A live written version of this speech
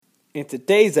In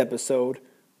today's episode,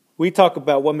 we talk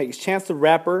about what makes Chance the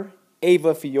Rapper,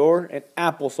 Ava Fiore, and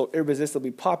Apple so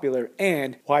irresistibly popular,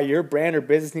 and why your brand or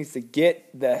business needs to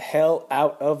get the hell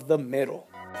out of the middle.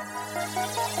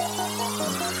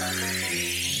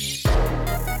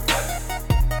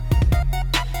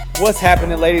 What's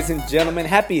happening, ladies and gentlemen?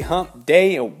 Happy hump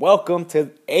day and welcome to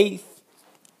the eighth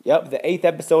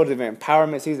episode of the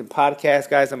Empowerment Season podcast.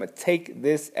 Guys, I'm going to take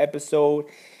this episode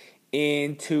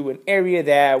into an area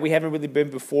that we haven't really been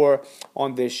before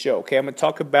on this show. Okay, I'm going to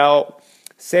talk about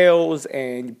sales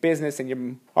and business and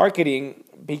your marketing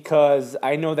because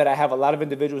I know that I have a lot of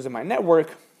individuals in my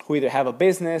network who either have a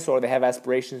business or they have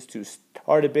aspirations to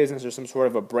start a business or some sort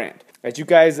of a brand. As you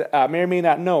guys may or may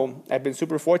not know, I've been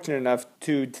super fortunate enough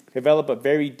to develop a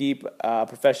very deep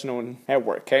professional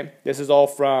network. Okay, this is all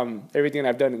from everything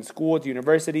I've done in school, at the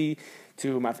university,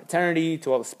 to my fraternity,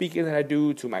 to all the speaking that I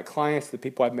do, to my clients, to the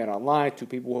people I've met online, to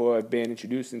people who have been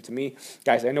introduced into me.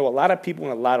 Guys, I know a lot of people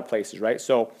in a lot of places, right?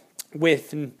 So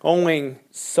with knowing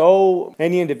so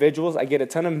many individuals, I get a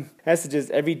ton of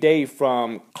messages every day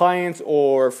from clients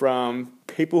or from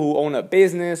people who own a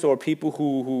business or people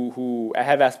who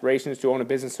have aspirations to own a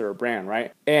business or a brand,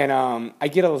 right? And I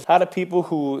get a lot of people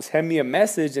who send me a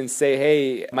message and say,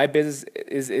 hey, my business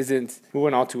isn't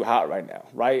moving all too hot right now,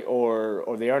 right?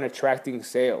 Or they aren't attracting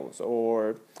sales,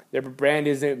 or their brand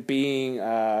isn't being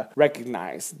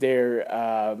recognized. Their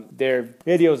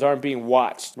videos aren't being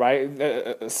watched,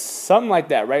 right? Something like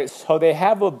that, right? So they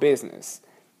have a business.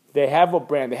 They have a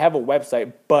brand, they have a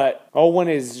website, but no one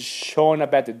is showing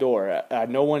up at the door.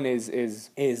 No one is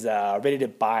ready to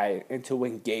buy and to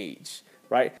engage,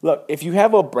 right? Look, if you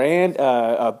have a brand,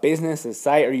 a business, a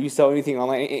site, or you sell anything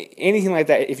online, anything like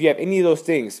that, if you have any of those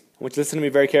things, which listen to me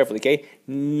very carefully, okay?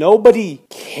 Nobody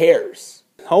cares.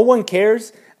 No one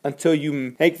cares until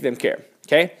you make them care.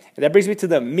 Okay, and that brings me to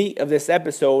the meat of this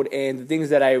episode and the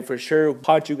things that I for sure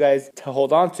want you guys to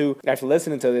hold on to after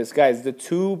listening to this. Guys, the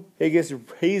two biggest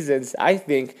reasons I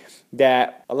think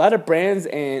that a lot of brands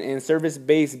and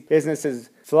service-based businesses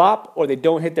flop or they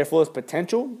don't hit their fullest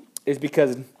potential is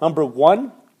because, number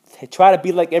one, they try to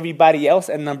be like everybody else,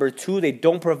 and number two, they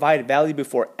don't provide value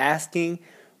before asking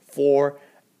for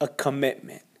a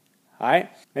commitment. All right,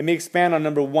 let me expand on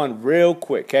number one real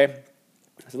quick, okay?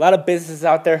 There's a lot of businesses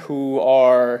out there who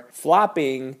are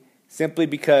flopping simply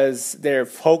because their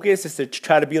focus is to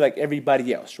try to be like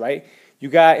everybody else, right? You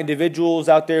got individuals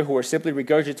out there who are simply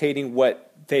regurgitating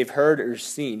what they've heard or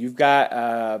seen. You've got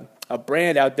a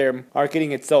brand out there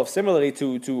marketing itself similarly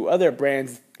to other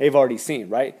brands they've already seen,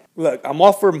 right? Look, I'm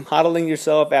all for modeling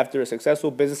yourself after a successful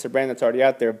business or brand that's already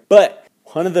out there, but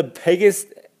one of the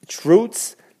biggest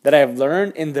truths that I've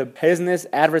learned in the business,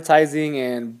 advertising,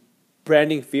 and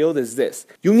branding field is this.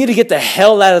 You need to get the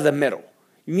hell out of the middle.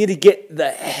 You need to get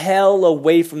the hell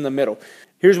away from the middle.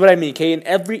 Here's what I mean, okay? In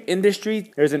every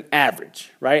industry, there's an average,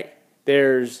 right?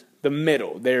 There's the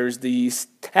middle. There's the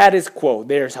status quo.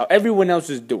 There's how everyone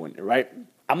else is doing it, right?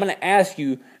 I'm going to ask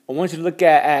you, I want you to look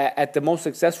at the most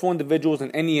successful individuals in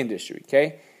any industry,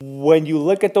 okay? When you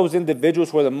look at those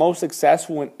individuals who are the most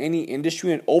successful in any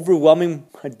industry, an overwhelming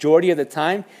majority of the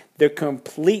time, they're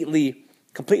completely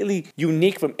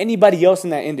unique from anybody else in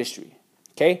that industry,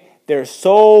 okay? They're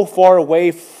so far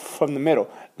away from the middle.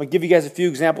 I'm going to give you guys a few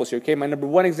examples here, okay? My number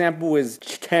one example is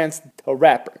Chance the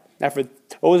Rapper. Now, for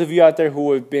those of you out there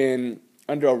who have been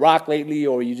under a rock lately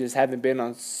or you just haven't been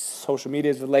on social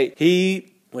media as of late,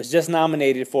 he was just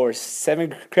nominated for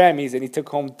 7 Grammys and he took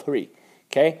home 3,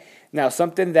 okay? Now,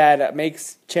 something that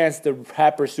makes Chance the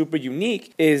Rapper super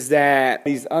unique is that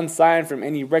he's unsigned from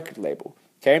any record label,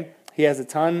 okay? He has a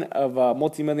ton of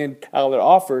multi-million-dollar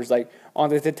offers like on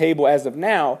the table as of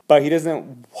now, but he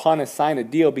doesn't want to sign a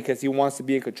deal because he wants to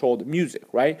be in control of the music,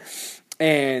 right?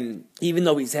 And even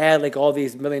though he's had like all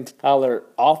these $1 million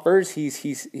offers,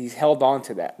 he's held on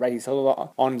to that, right? He's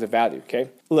held on to the value, okay?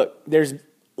 Look, there's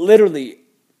literally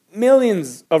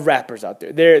millions of rappers out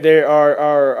there. There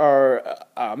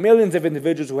are millions of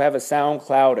individuals who have a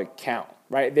SoundCloud account.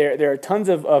 Right, there are tons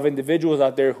of individuals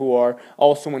out there who are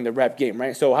also in the rap game,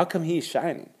 right? So how come he's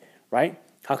shining, right?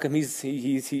 How come he's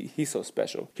so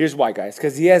special? Here's why, guys.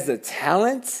 Because he has the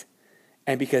talent,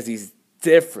 and because he's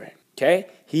different. Okay,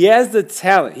 he has the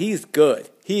talent. He's good.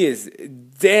 He is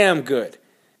damn good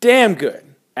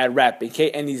at rapping.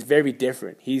 Okay, and he's very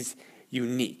different. He's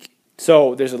unique.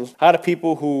 So there's a lot of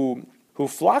people who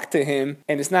flock to him,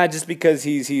 and it's not just because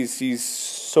he's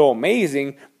so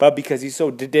amazing, but because he's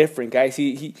so different, guys.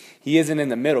 He isn't in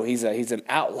the middle. He's an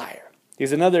outlier.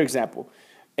 Here's another example,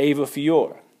 Ava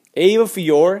Fiore. Ava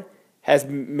Fiore has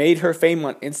made her fame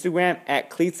on Instagram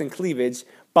at Cleats and Cleavage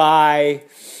by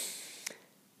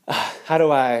how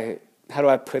do I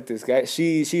put this, guys?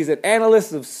 She's an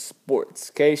analyst of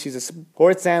sports. Okay, she's a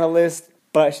sports analyst,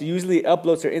 but she usually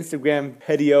uploads her Instagram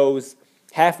videos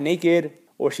half naked,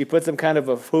 or she puts some kind of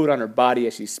a food on her body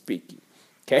as she's speaking.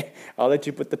 Okay, I'll let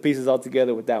you put the pieces all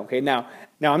together with that. Okay, now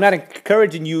I'm not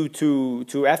encouraging you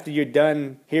to after you're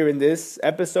done hearing this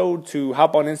episode to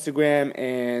hop on Instagram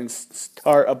and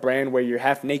start a brand where you're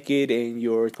half naked and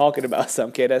you're talking about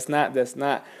something. Okay, that's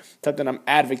not something I'm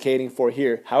advocating for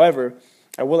here. However,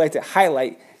 I would like to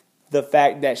highlight the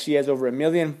fact that she has over 1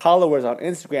 million followers on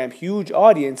Instagram, huge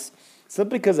audience,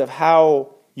 simply because of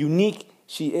how unique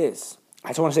she is. I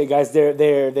just want to say, guys,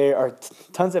 there are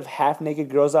tons of half-naked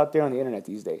girls out there on the internet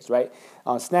these days, right?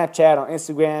 On Snapchat, on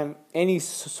Instagram, any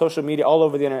social media, all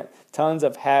over the internet, tons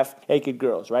of half-naked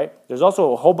girls, right? There's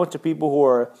also a whole bunch of people who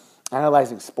are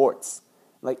analyzing sports.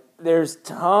 Like, there's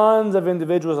tons of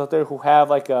individuals out there who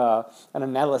have like an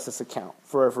analysis account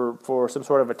for some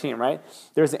sort of a team, right?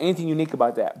 There isn't anything unique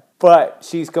about that. But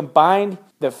she's combined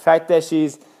the fact that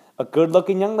she's a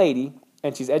good-looking young lady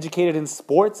and she's educated in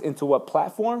sports into a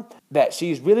platform that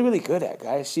she's really, really good at,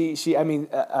 guys. Say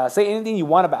anything you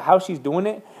want about how she's doing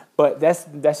it, but that's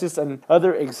just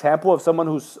another example of someone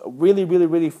who's really, really,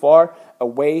 really far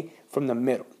away from the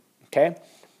middle, okay?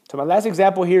 So my last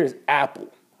example here is Apple,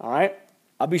 all right?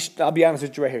 I'll be honest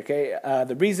with you right here, okay?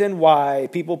 The reason why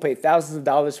people pay thousands of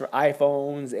dollars for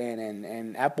iPhones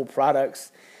and Apple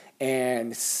products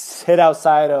and sit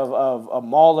outside of a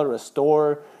mall or a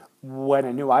store when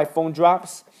a new iPhone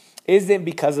drops isn't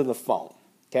because of the phone,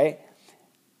 okay?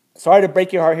 Sorry to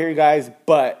break your heart here, guys,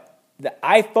 but the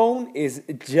iPhone is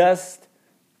just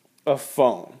a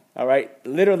phone, all right?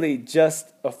 Literally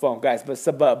just a phone, guys.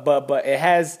 But it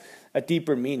has a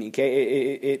deeper meaning,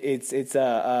 okay? It's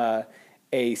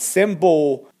a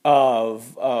symbol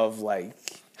of like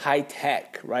high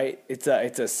tech, right? It's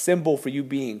a symbol for you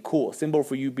being cool, symbol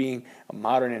for you being a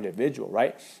modern individual,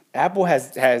 right? Apple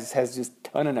has just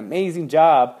done an amazing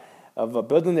job of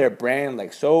building their brand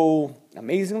like so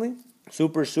amazingly,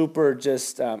 super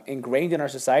just ingrained in our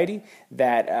society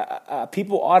that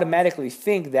people automatically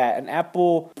think that an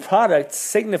Apple product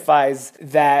signifies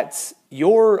that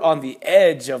you're on the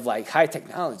edge of like high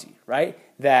technology, right?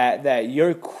 That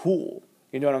you're cool.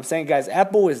 You know what I'm saying, guys?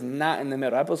 Apple is not in the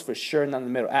middle. Apple's for sure not in the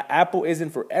middle. Apple isn't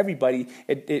for everybody.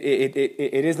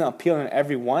 It isn't appealing to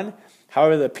everyone.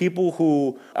 However, the people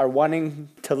who are wanting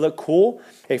to look cool,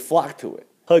 they flock to it.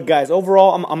 Look, guys,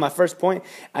 overall, on my first point,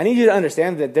 I need you to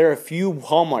understand that there are a few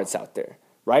Walmarts out there,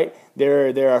 right?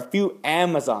 There are a few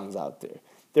Amazons out there.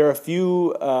 There are a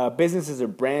few businesses or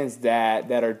brands that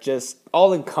are just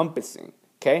all-encompassing,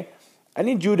 okay? I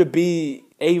need you to be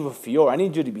Ava Fiore. I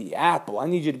need you to be Apple. I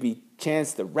need you to be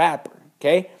Chance the Rapper,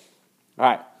 okay? All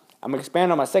right, I'm going to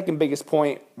expand on my second biggest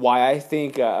point, why I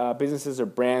think businesses or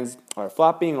brands are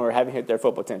flopping or haven't hit their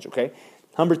full potential, okay?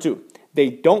 Number 2,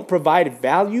 they don't provide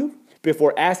value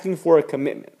before asking for a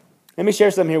commitment. Let me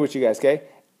share something here with you guys, okay?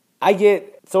 I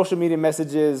get social media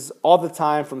messages all the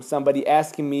time from somebody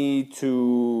asking me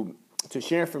to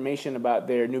share information about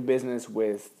their new business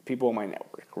with people in my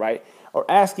network, right? Or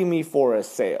asking me for a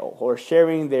sale, or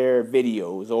sharing their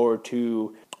videos, or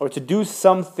to do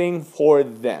something for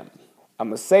them. I'm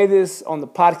going to say this on the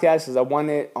podcast because I want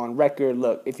it on record.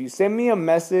 Look, if you send me a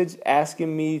message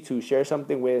asking me to share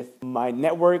something with my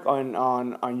network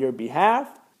on your behalf,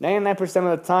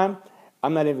 99% of the time,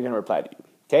 I'm not even going to reply to you.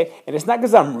 Okay? And it's not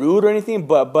because I'm rude or anything,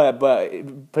 but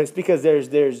it's because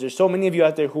there's so many of you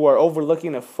out there who are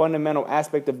overlooking a fundamental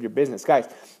aspect of your business. Guys,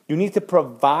 you need to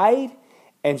provide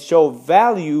and show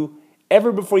value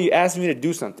ever before you ask me to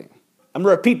do something. I'm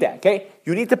going to repeat that, okay?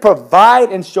 You need to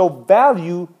provide and show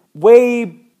value way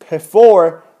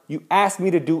before you ask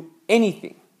me to do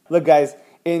anything. Look, guys,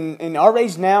 in our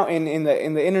age now, in the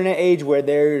internet age where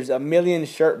there's 1 million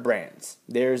shirt brands,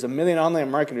 there's 1 million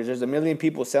online marketers, there's 1 million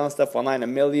people selling stuff online,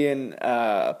 1 million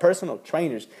personal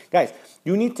trainers. Guys,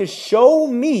 you need to show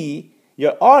me,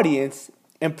 your audience,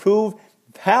 and prove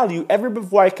value ever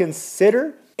before I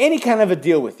consider any kind of a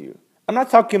deal with you. I'm not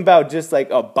talking about just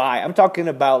like a buy. I'm talking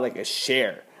about like a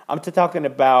share. I'm talking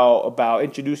about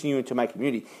introducing you into my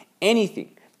community.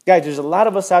 Anything. Guys, there's a lot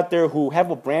of us out there who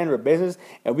have a brand or a business,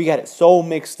 and we got it so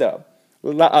mixed up.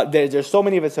 There's so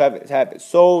many of us who have it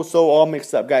so all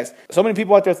mixed up. Guys, so many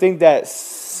people out there think that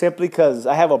simply because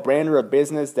I have a brand or a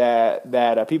business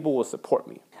that people will support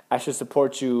me. I should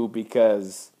support you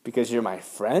because you're my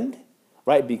friend,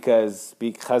 right?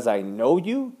 Because I know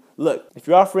you. Look, if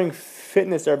you're offering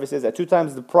fitness services at 2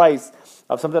 times the price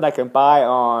of something I can buy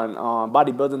on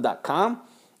bodybuilding.com,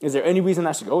 is there any reason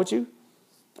I should go with you?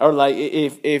 Or like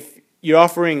if you're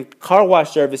offering car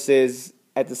wash services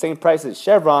at the same price as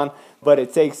Chevron, but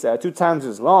it takes 2 times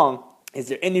as long. Is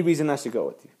there any reason I should go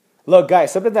with you? Look,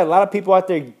 guys, something that a lot of people out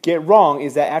there get wrong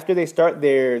is that after they start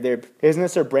their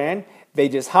business or brand, they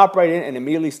just hop right in and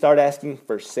immediately start asking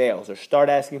for sales or start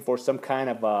asking for some kind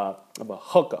of a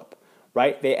hookup,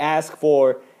 right? They ask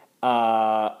for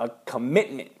a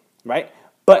commitment, right?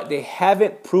 But they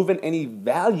haven't proven any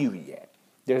value yet.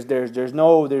 There's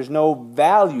no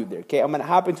value there. Okay, I'm gonna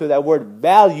hop into that word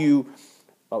value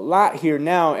a lot here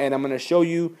now, and I'm gonna show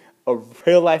you a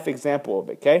real life example of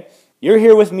it. Okay, you're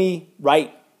here with me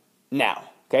right now.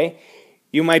 Okay,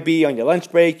 you might be on your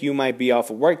lunch break, you might be off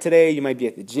of work today, you might be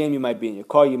at the gym, you might be in your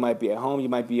car, you might be at home, you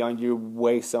might be on your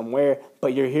way somewhere,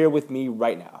 but you're here with me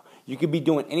right now. You could be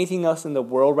doing anything else in the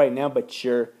world right now, but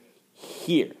you're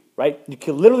here, right? You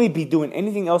could literally be doing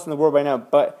anything else in the world right now,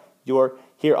 but you're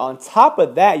here. On top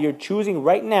of that, you're choosing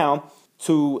right now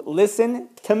to listen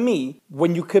to me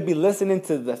when you could be listening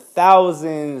to the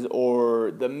thousands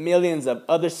or the millions of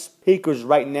other speakers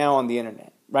right now on the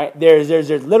internet, right? There's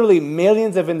literally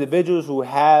millions of individuals who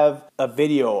have a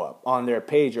video up on their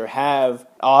page or have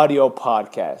audio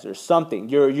podcasts or something.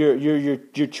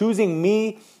 You're choosing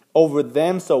me over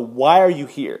them, so why are you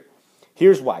here?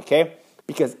 Here's why, okay?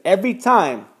 Because every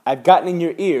time I've gotten in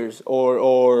your ears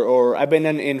or I've been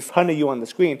in front of you on the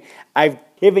screen, I've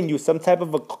given you some type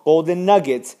of a golden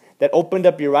nuggets that opened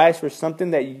up your eyes for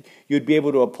something that you'd be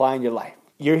able to apply in your life.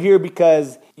 You're here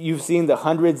because you've seen the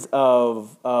hundreds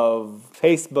of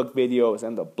Facebook videos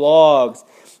and the blogs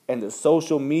and the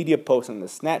social media posts and the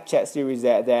Snapchat series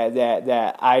that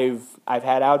I've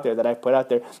had out there, that I've put out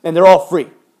there, and they're all free.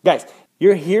 Guys,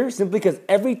 you're here simply because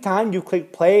every time you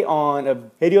click play on a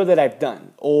video that I've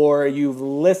done, or you've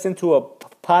listened to a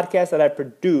podcast that I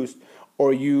produced,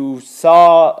 or you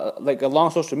saw like a long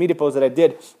social media post that I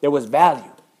did, there was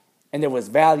value. And there was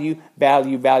value.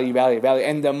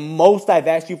 And the most I've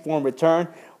asked you for in return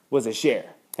was a share.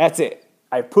 That's it.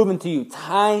 I've proven to you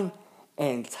time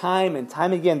and time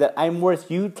again that I'm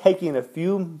worth you taking a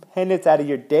few minutes out of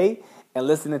your day and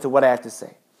listening to what I have to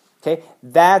say. Okay?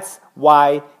 That's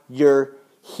why you're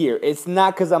here. It's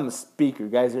not because I'm a speaker,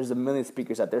 guys. There's a million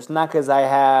speakers out there. It's not because I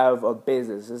have a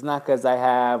business. It's not because I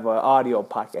have an audio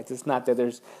podcast. It's not that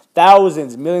there's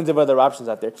thousands, millions of other options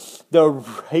out there. The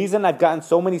reason I've gotten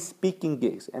so many speaking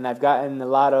gigs and I've gotten a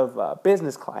lot of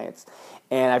business clients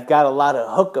and I've got a lot of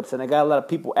hookups and I got a lot of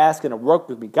people asking to work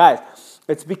with me, guys,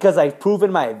 it's because I've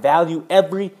proven my value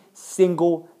every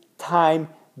single time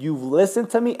you've listened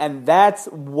to me. And that's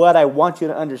what I want you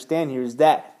to understand here, is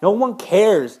that no one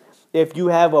cares if you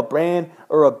have a brand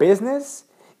or a business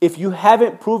if you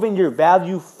haven't proven your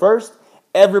value first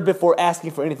ever before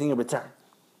asking for anything in return.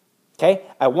 Okay?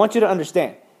 I want you to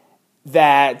understand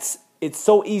that it's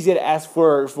so easy to ask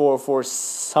for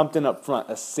something up front,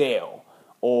 a sale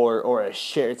or a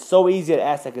share. It's so easy to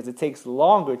ask that because it takes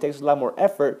longer, it takes a lot more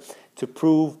effort to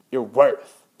prove your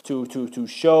worth, to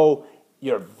show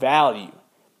your value.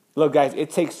 Look, guys,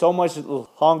 it takes so much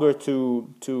longer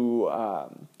to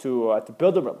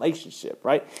build a relationship,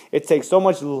 right? It takes so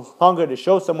much longer to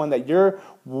show someone that you're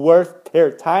worth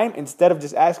their time instead of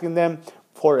just asking them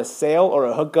for a sale or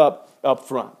a hookup up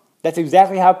front. That's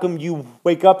exactly how come you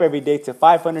wake up every day to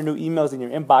 500 new emails in your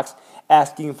inbox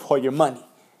asking for your money,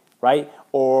 right?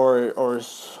 Or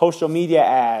social media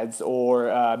ads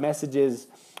or messages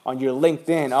on your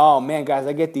LinkedIn. Oh, man, guys,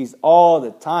 I get these all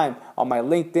the time on my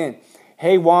LinkedIn.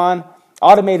 Hey, Juan,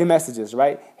 automated messages,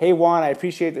 right? Hey, Juan, I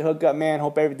appreciate the hookup, man.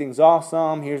 Hope everything's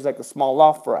awesome. Here's like a small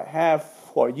offer I have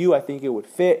for you. I think it would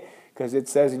fit because it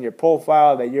says in your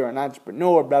profile that you're an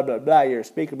entrepreneur, blah, blah, blah. You're a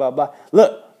speaker, blah, blah.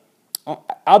 Look,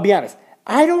 I'll be honest.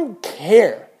 I don't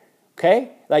care,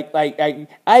 okay?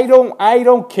 I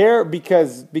don't care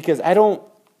because I don't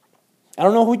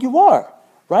know who you are,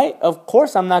 right? Of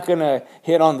course I'm not going to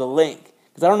hit on the link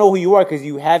because I don't know who you are because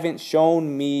you haven't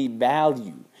shown me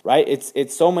value. Right?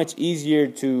 It's so much easier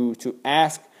to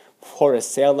ask for a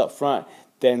sale up front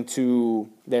than to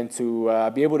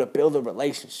be able to build a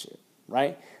relationship,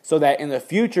 right? So that in the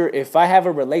future, if I have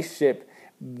a relationship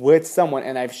with someone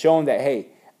and I've shown that, hey,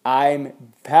 I'm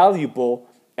valuable,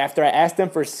 after I ask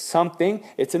them for something,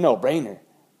 it's a no-brainer,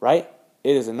 right?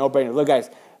 It is a no-brainer. Look,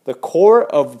 guys, the core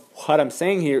of what I'm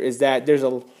saying here is that there's a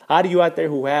lot of you out there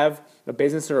who have a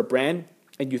business or a brand,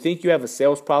 and you think you have a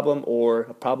sales problem or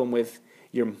a problem with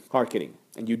your marketing,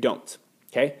 and you don't,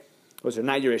 okay? Those are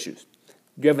not your issues.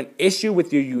 You have an issue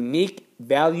with your unique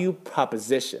value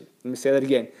proposition. Let me say that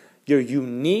again. Your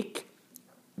unique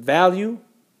value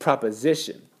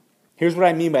proposition. Here's what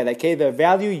I mean by that, okay? The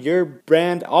value your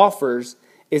brand offers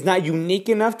is not unique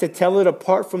enough to tell it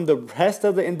apart from the rest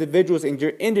of the individuals in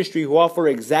your industry who offer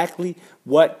exactly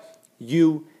what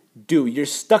you do. You're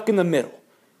stuck in the middle.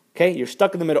 Okay? You're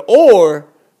stuck in the middle. Or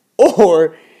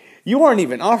you aren't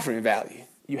even offering value.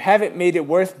 You haven't made it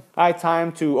worth my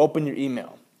time to open your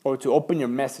email or to open your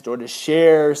message or to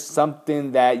share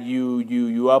something that you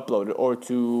uploaded or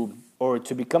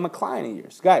to become a client of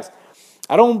yours. Guys,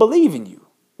 I don't believe in you,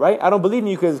 right? I don't believe in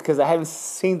you because I haven't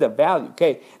seen the value.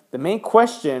 Okay? The main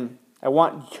question I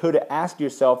want you to ask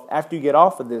yourself after you get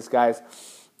off of this, guys,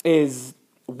 is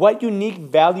what unique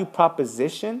value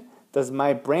proposition does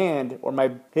my brand or my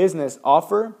business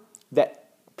offer that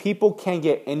people can't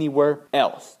get anywhere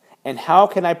else? And how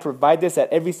can I provide this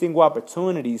at every single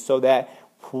opportunity so that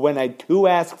when I do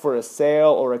ask for a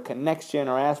sale or a connection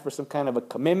or ask for some kind of a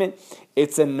commitment,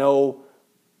 it's a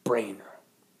no-brainer?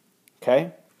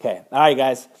 Okay? Okay. All right,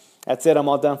 guys. That's it. I'm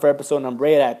all done for episode number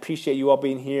 8. I appreciate you all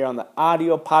being here on the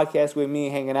audio podcast with me,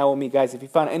 hanging out with me, guys. If you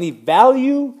found any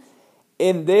value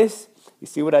in this, you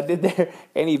see what I did there?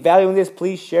 Any value in this,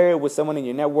 please share it with someone in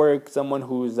your network, someone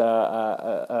who's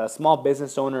a small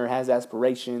business owner, has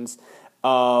aspirations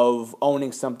of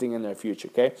owning something in their future,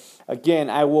 okay? Again,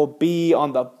 I will be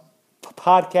on the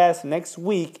podcast next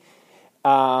week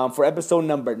for episode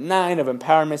number 9 of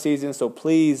Empowerment Season, so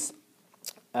please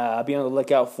be on the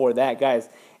lookout for that, guys.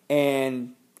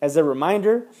 And as a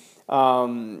reminder,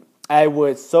 I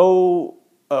would so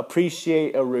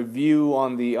appreciate a review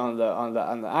on the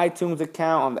iTunes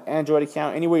account, on the Android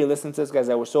account, anywhere you listen to this, guys.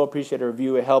 I would so appreciate a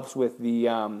review. It helps with the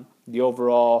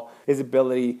overall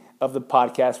visibility of the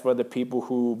podcast for other people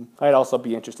who might also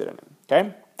be interested in it.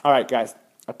 Okay? All right, guys.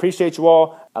 I appreciate you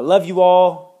all. I love you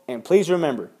all. And please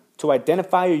remember to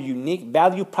identify your unique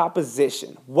value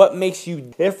proposition. What makes you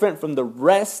different from the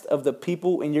rest of the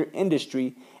people in your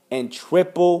industry, and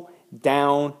triple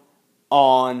down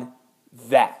on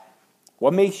that.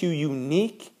 What makes you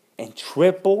unique, and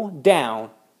triple down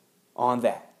on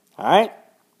that. All right?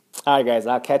 All right, guys.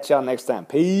 I'll catch y'all next time.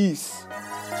 Peace.